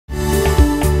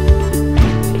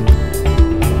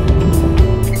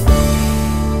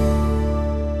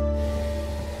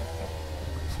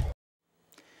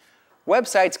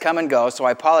Websites come and go, so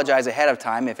I apologize ahead of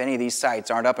time if any of these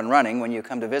sites aren't up and running when you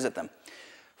come to visit them.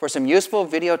 For some useful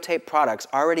videotape products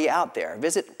already out there,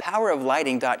 visit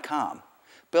poweroflighting.com.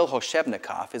 Bill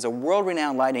Hoshevnikov is a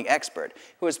world-renowned lighting expert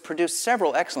who has produced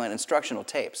several excellent instructional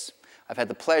tapes. I've had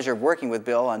the pleasure of working with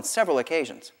Bill on several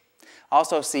occasions.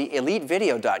 Also see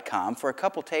elitevideo.com for a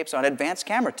couple tapes on advanced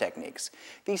camera techniques.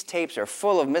 These tapes are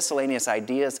full of miscellaneous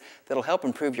ideas that'll help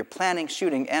improve your planning,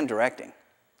 shooting, and directing.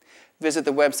 Visit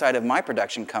the website of my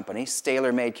production company,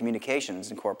 Staylor Made Communications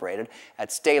Incorporated,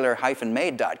 at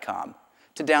staylor-made.com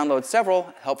to download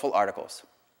several helpful articles.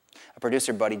 A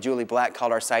producer buddy, Julie Black,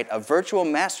 called our site a virtual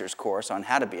master's course on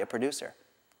how to be a producer.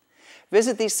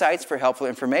 Visit these sites for helpful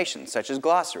information, such as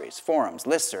glossaries, forums,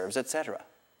 listservs, etc.